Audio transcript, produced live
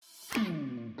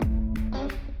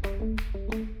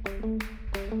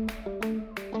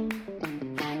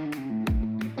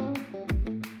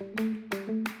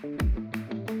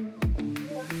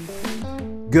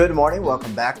Good morning.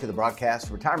 Welcome back to the Broadcast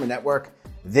Retirement Network.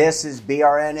 This is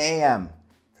BRN AM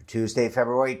for Tuesday,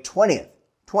 February 20th,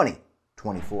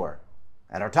 2024.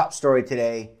 And our top story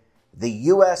today, the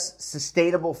U.S.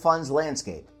 sustainable funds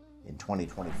landscape in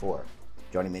 2024.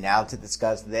 Joining me now to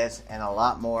discuss this and a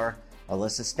lot more,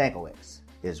 Alyssa Stankiewicz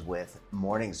is with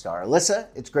Morningstar. Alyssa,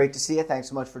 it's great to see you. Thanks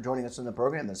so much for joining us on the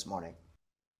program this morning.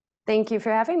 Thank you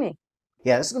for having me.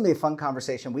 Yeah, this is going to be a fun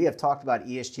conversation. We have talked about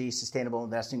ESG, sustainable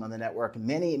investing on the network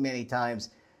many, many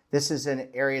times. This is an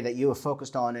area that you have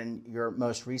focused on in your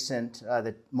most recent,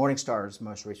 the Morningstar's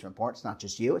most recent report. It's not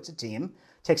just you, it's a team.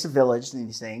 It takes a village in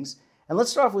these things. And let's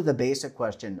start off with a basic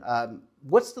question.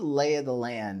 What's the lay of the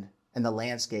land and the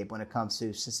landscape when it comes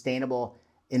to sustainable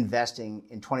investing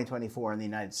in 2024 in the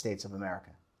United States of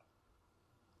America?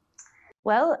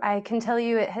 Well, I can tell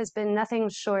you it has been nothing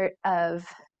short of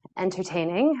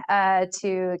entertaining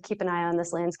to keep an eye on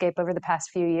this landscape over the past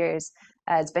few years.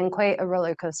 It's been quite a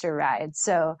roller coaster ride.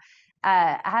 So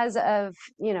as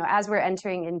we're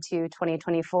entering into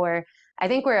 2024, I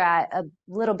think we're at a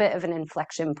little bit of an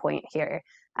inflection point here.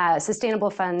 Sustainable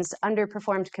funds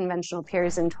underperformed conventional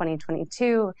peers in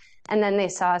 2022, and then they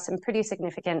saw some pretty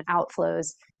significant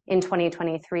outflows in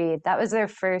 2023. That was their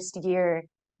first year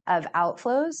of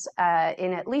outflows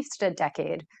in at least a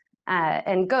decade.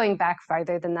 And going back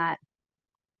farther than that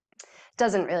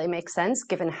doesn't really make sense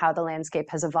given how the landscape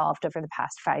has evolved over the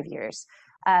past 5 years.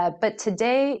 But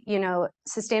today,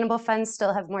 sustainable funds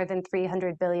still have more than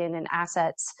 $300 billion in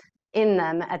assets in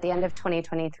them at the end of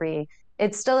 2023.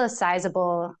 It's still a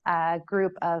sizable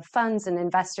group of funds and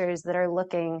investors that are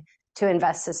looking to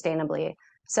invest sustainably.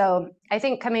 So I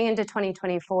think coming into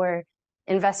 2024,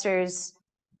 investors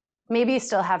maybe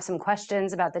still have some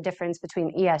questions about the difference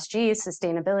between ESG,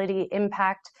 sustainability,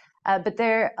 impact, but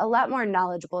they're a lot more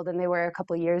knowledgeable than they were a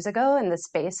couple of years ago, and the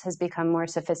space has become more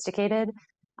sophisticated.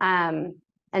 And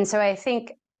so I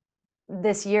think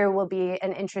this year will be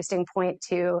an interesting point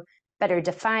to better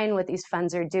define what these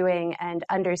funds are doing and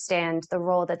understand the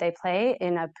role that they play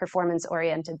in a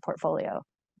performance-oriented portfolio.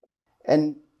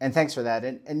 And thanks for that.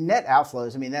 And net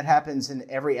outflows, that happens in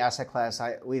every asset class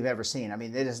we've ever seen.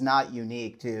 It is not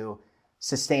unique to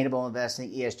sustainable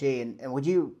investing, ESG. And would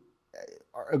you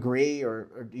agree,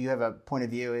 or do you have a point of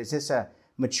view? Is this a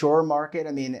mature market?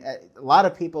 A lot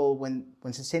of people, when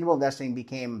sustainable investing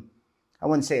became, I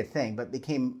wouldn't say a thing, but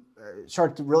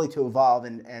started to really to evolve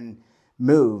and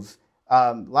move,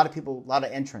 a lot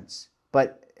of entrants.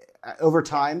 But over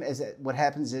time, what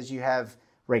happens is you have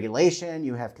regulation,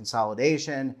 you have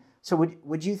consolidation. So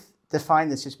would you define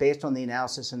this just based on the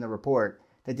analysis in the report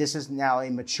that this is now a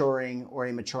maturing or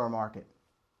a mature market?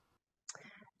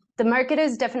 The market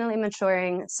is definitely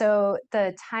maturing. So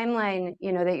the timeline,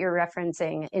 that you're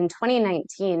referencing in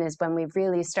 2019 is when we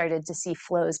really started to see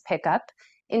flows pick up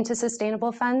into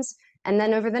sustainable funds. And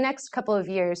then over the next couple of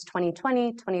years,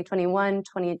 2020, 2021,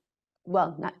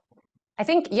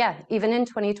 even in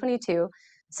 2022,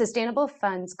 sustainable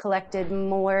funds collected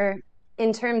more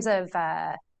in terms of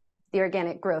the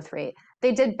organic growth rate.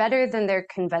 They did better than their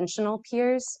conventional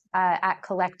peers at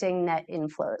collecting net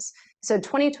inflows. So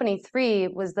 2023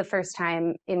 was the first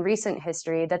time in recent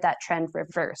history that trend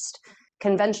reversed.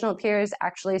 Conventional peers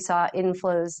actually saw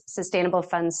inflows, sustainable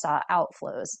funds saw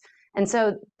outflows. And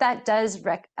so that does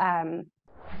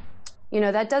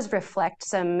reflect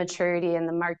some maturity in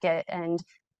the market and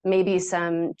maybe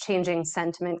some changing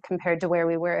sentiment compared to where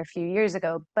we were a few years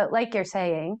ago. But like you're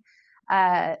saying,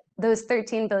 those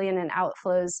 $13 billion in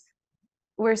outflows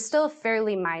were still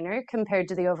fairly minor compared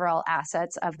to the overall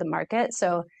assets of the market.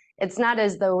 So it's not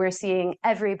as though we're seeing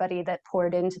everybody that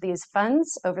poured into these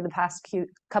funds over the past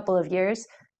couple of years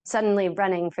suddenly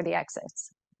running for the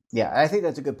exits. Yeah, I think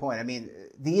that's a good point.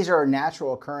 These are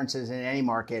natural occurrences in any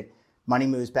market. Money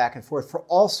moves back and forth for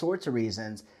all sorts of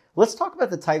reasons. Let's talk about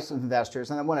the types of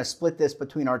investors, and I want to split this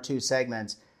between our two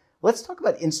segments. Let's talk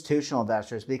about institutional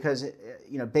investors because,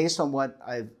 based on what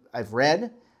I've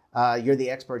read, you're the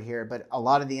expert here, but a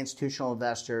lot of the institutional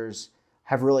investors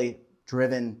have really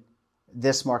driven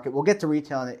this market. We'll get to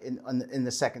retail in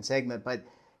the second segment, but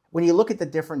when you look at the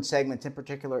different segments, in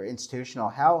particular institutional,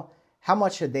 how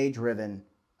much have they driven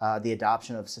the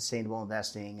adoption of sustainable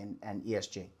investing and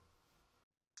ESG?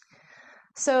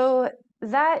 So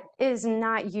that is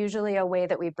not usually a way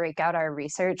that we break out our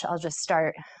research. I'll just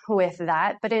start with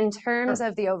that. But in terms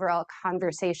of the overall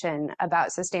conversation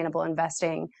about sustainable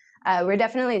investing, we're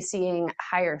definitely seeing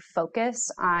higher focus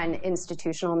on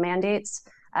institutional mandates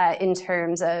in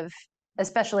terms of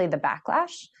especially the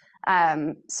backlash.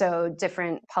 So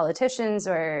different politicians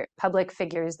or public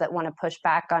figures that want to push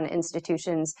back on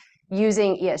institutions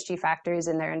using ESG factors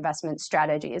in their investment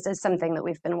strategies is something that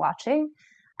we've been watching.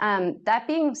 That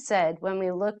being said, when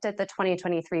we looked at the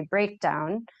 2023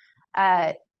 breakdown,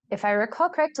 if I recall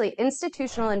correctly,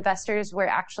 institutional investors were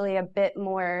actually a bit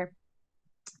more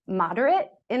moderate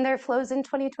in their flows in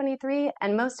 2023,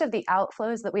 and most of the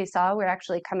outflows that we saw were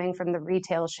actually coming from the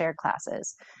retail share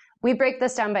classes. We break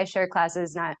this down by share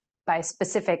classes, not by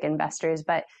specific investors,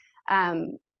 but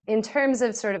in terms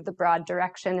of sort of the broad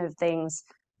direction of things,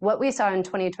 what we saw in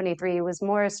 2023 was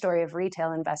more a story of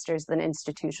retail investors than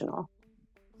institutional.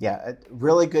 Yeah, a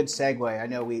really good segue. I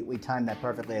know we timed that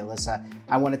perfectly, Alyssa.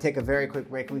 I want to take a very quick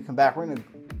break. When we come back, we're going to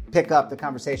pick up the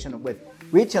conversation with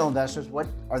retail investors. What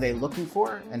are they looking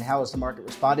for and how has the market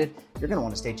responded? You're going to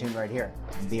want to stay tuned right here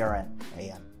on BRN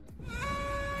AM.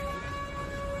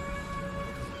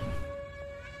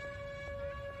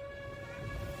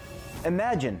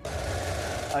 Imagine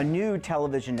a new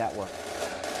television network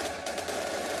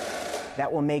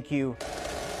that will make you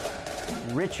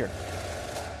richer,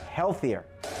 healthier,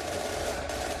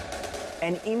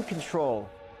 and in control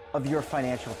of your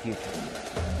financial future.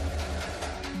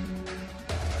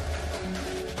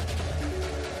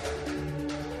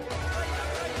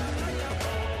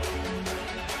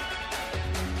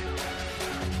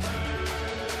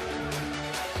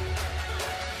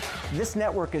 This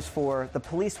network is for the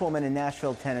policewoman in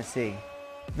Nashville, Tennessee,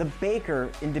 the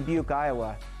baker in Dubuque,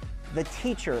 Iowa, the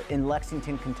teacher in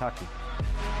Lexington, Kentucky.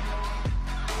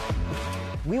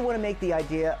 We want to make the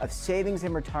idea of savings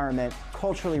and retirement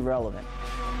culturally relevant.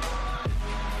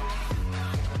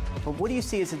 But what do you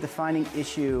see as a defining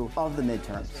issue of the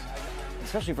midterms,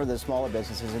 especially for the smaller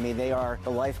businesses? I mean, they are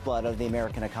the lifeblood of the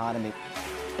American economy.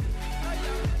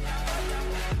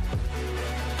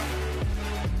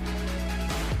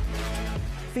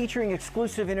 Featuring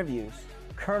exclusive interviews,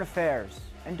 current affairs,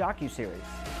 and docuseries.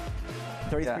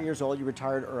 33 years old, you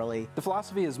retired early. The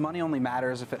philosophy is money only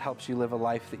matters if it helps you live a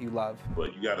life that you love.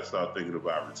 But you got to start thinking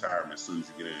about retirement as soon as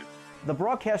you get in. The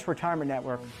Broadcast Retirement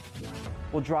Network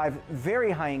will drive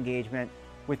very high engagement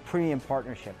with premium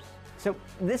partnerships. So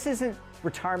this isn't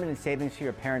retirement and savings for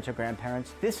your parents or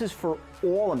grandparents. This is for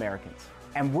all Americans.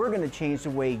 And we're going to change the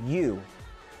way you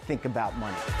think about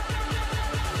money.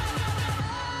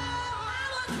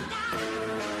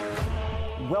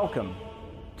 Welcome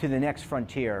to the next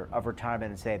frontier of retirement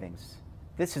and savings.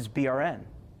 This is BRN,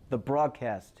 the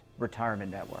Broadcast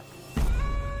Retirement Network.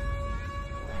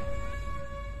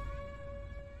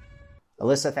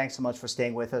 Alyssa, thanks so much for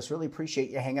staying with us. Really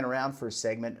appreciate you hanging around for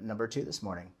segment number 2 this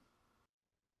morning.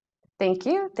 Thank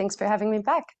you. Thanks for having me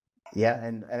back. Yeah,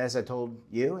 and as I told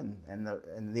you and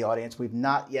the audience, we've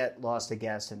not yet lost a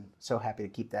guest, and so happy to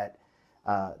keep that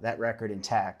record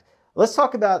intact. Let's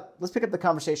pick up the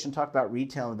conversation, talk about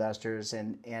retail investors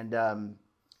and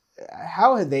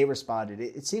how have they responded?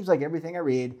 It seems like everything I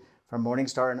read from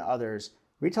Morningstar and others,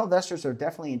 retail investors are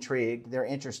definitely intrigued, they're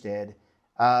interested,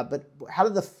 but how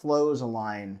do the flows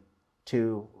align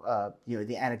to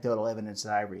the anecdotal evidence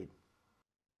that I read?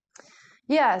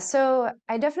 Yeah, so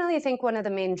I definitely think one of the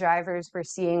main drivers we're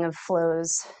seeing of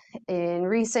flows in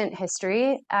recent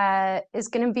history is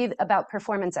going to be about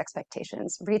performance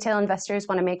expectations. Retail investors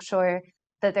want to make sure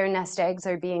that their nest eggs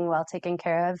are being well taken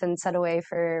care of and set away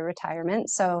for retirement.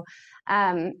 So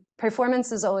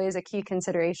performance is always a key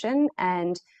consideration.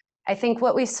 And I think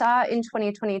what we saw in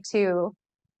 2022,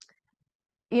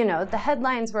 the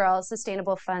headlines were all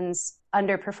sustainable funds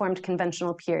underperformed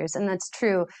conventional peers, and that's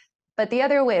true. But the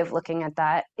other way of looking at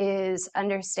that is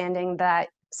understanding that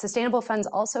sustainable funds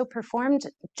also performed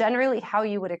generally how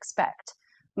you would expect.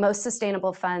 Most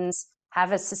sustainable funds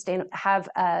have a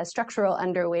structural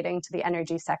underweighting to the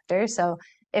energy sector. So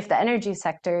if the energy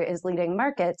sector is leading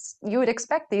markets, you would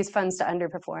expect these funds to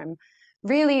underperform.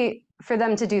 Really, for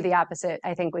them to do the opposite,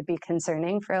 I think would be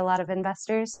concerning for a lot of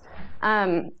investors.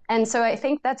 And so I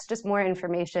think that's just more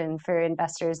information for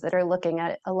investors that are looking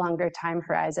at a longer time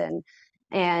horizon.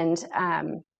 And,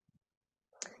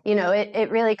 it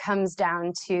really comes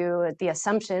down to the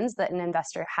assumptions that an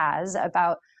investor has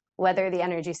about whether the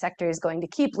energy sector is going to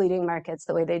keep leading markets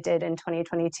the way they did in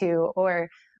 2022, or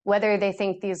whether they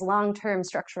think these long-term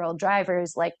structural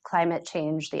drivers like climate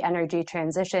change, the energy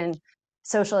transition,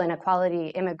 social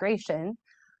inequality, immigration,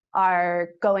 are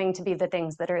going to be the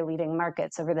things that are leading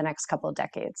markets over the next couple of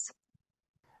decades.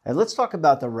 And let's talk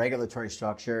about the regulatory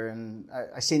structure. And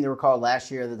I seem to recall last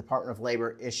year the Department of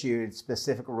Labor issued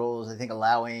specific rules, I think,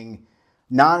 allowing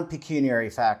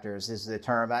non-pecuniary factors is the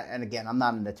term. And again, I'm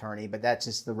not an attorney, but that's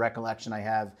just the recollection I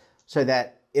have, so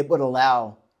that it would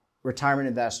allow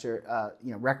retirement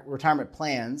retirement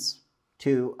plans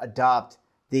to adopt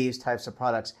these types of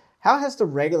products. How has the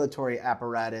regulatory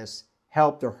apparatus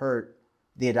helped or hurt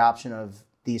the adoption of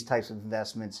these types of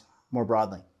investments more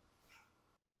broadly?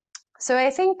 So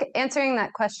I think answering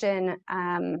that question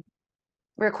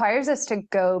requires us to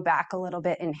go back a little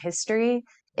bit in history.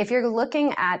 If you're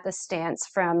looking at the stance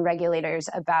from regulators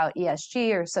about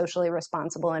ESG or socially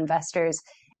responsible investors,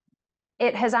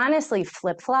 it has honestly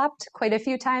flip-flopped quite a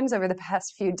few times over the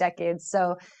past few decades.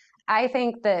 So I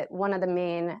think that one of the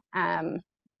main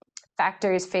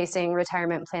factors facing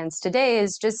retirement plans today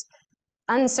is just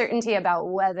uncertainty about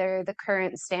whether the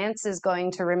current stance is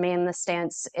going to remain the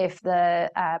stance if the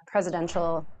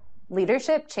presidential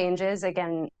leadership changes,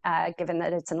 again, given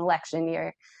that it's an election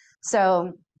year.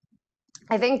 So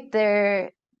I think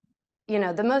the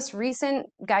most recent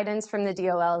guidance from the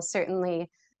DOL certainly,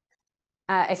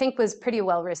 I think, was pretty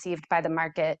well received by the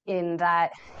market in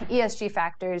that ESG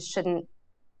factors shouldn't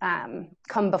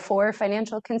come before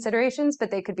financial considerations,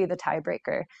 but they could be the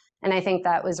tiebreaker. And I think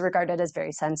that was regarded as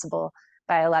very sensible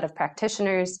by a lot of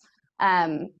practitioners.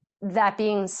 That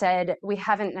being said, we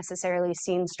haven't necessarily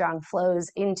seen strong flows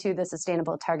into the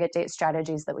sustainable target date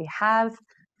strategies that we have.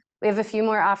 We have a few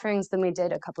more offerings than we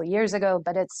did a couple of years ago,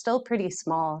 but it's still pretty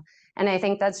small. And I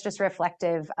think that's just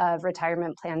reflective of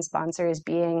retirement plan sponsors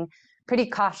being pretty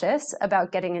cautious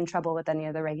about getting in trouble with any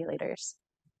of the regulators.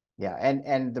 Yeah,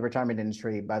 and the retirement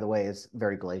industry, by the way, is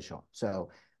very glacial. So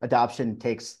adoption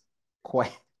takes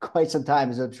quite some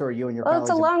time, as I'm sure you and your colleagues.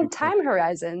 Well, it's a long time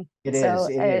horizon. It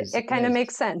is. It kind of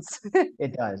makes sense.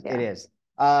 It does. Yeah. It is.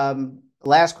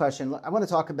 Last question. I want to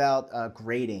talk about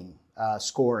grading,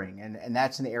 scoring, and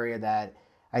that's an area that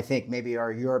I think maybe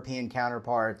our European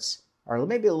counterparts are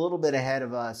maybe a little bit ahead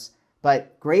of us.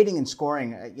 But grading and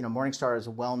scoring, Morningstar is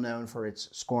well known for its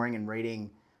scoring and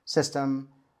rating system.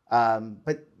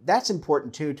 But that's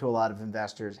important too to a lot of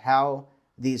investors, how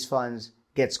these funds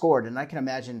get scored. And I can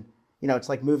imagine, it's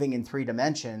like moving in 3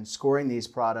 dimensions, scoring these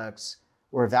products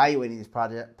or evaluating these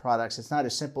products. It's not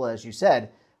as simple as you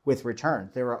said with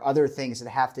return. There are other things that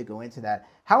have to go into that.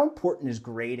 How important is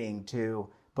grading to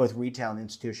both retail and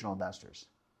institutional investors?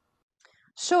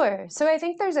 Sure. So I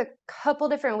think there's a couple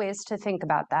different ways to think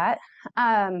about that.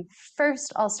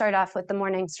 First, I'll start off with the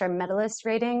Morningstar Medalist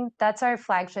rating. That's our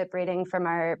flagship rating from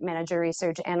our manager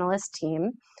research analyst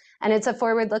team. And it's a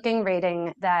forward-looking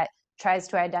rating that tries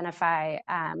to identify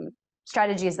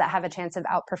strategies that have a chance of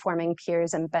outperforming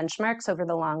peers and benchmarks over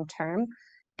the long term.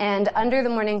 And under the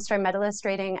Morningstar Medalist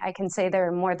rating, I can say there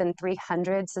are more than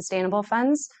 300 sustainable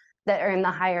funds that earn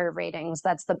the higher ratings.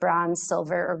 That's the bronze,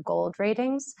 silver, or gold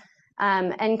ratings.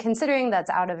 And considering that's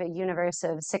out of a universe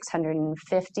of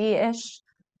 650-ish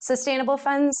sustainable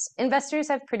funds, investors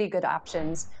have pretty good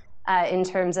options in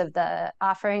terms of the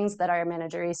offerings that our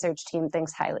manager research team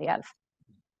thinks highly of.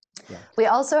 Yeah. We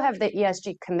also have the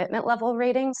ESG commitment level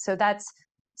rating. So that's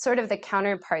sort of the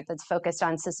counterpart that's focused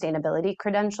on sustainability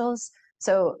credentials.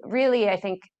 So really, I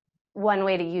think one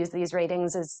way to use these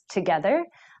ratings is together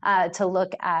to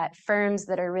look at firms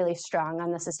that are really strong on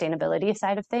the sustainability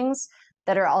side of things,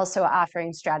 that are also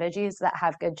offering strategies that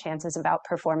have good chances of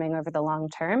outperforming over the long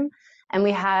term. And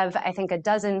we have, I think, a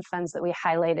dozen funds that we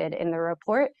highlighted in the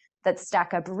report that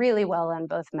stack up really well on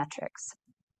both metrics.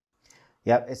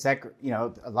 Yep, it's that,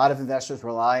 a lot of investors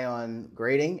rely on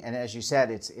grading. And as you said,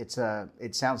 it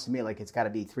sounds to me like it's got to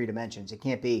be 3 dimensions. It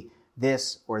can't be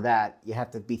this or that. You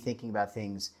have to be thinking about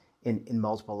things in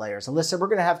multiple layers. Alyssa, we're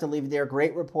going to have to leave it there.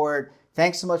 Great report.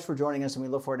 Thanks so much for joining us. And we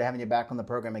look forward to having you back on the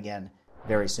program again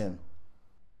very soon.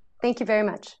 Thank you very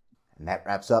much. And that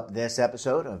wraps up this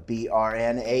episode of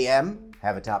BRNAM.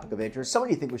 Have a topic of interest,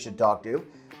 someone you think we should talk to,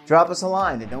 drop us a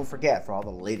line. And don't forget, for all the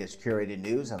latest curated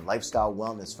news on lifestyle,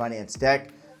 wellness, finance,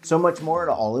 tech, so much more,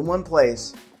 all in one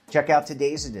place, check out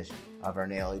today's edition of our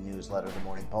daily newsletter, The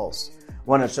Morning Pulse.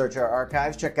 Want to search our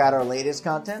archives, check out our latest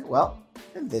content? Well,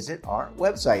 then visit our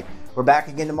website. We're back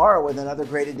again tomorrow with another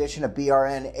great edition of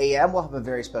BRNAM. We'll have a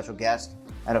very special guest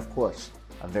and, of course,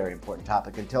 a very important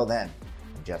topic. Until then,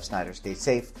 Jeff Snyder, stay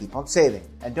safe, keep on saving,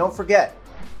 and don't forget,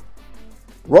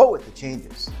 roll with the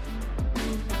changes.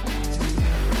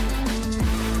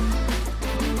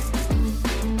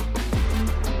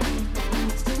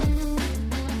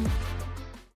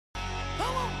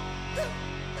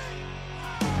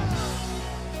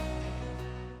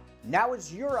 Now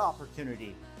is your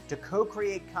opportunity to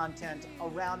co-create content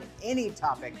around any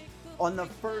topic on the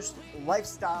first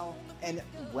lifestyle and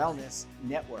wellness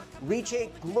network. Reach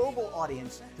a global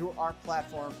audience through our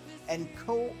platform and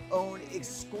co-own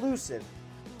exclusive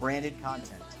branded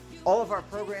content. All of our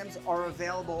programs are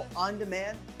available on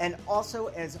demand and also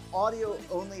as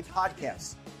audio-only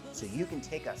podcasts, so you can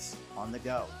take us on the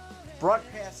go.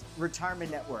 Broadcast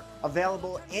Retirement Network,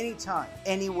 available anytime,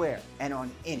 anywhere, and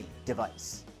on any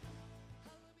device.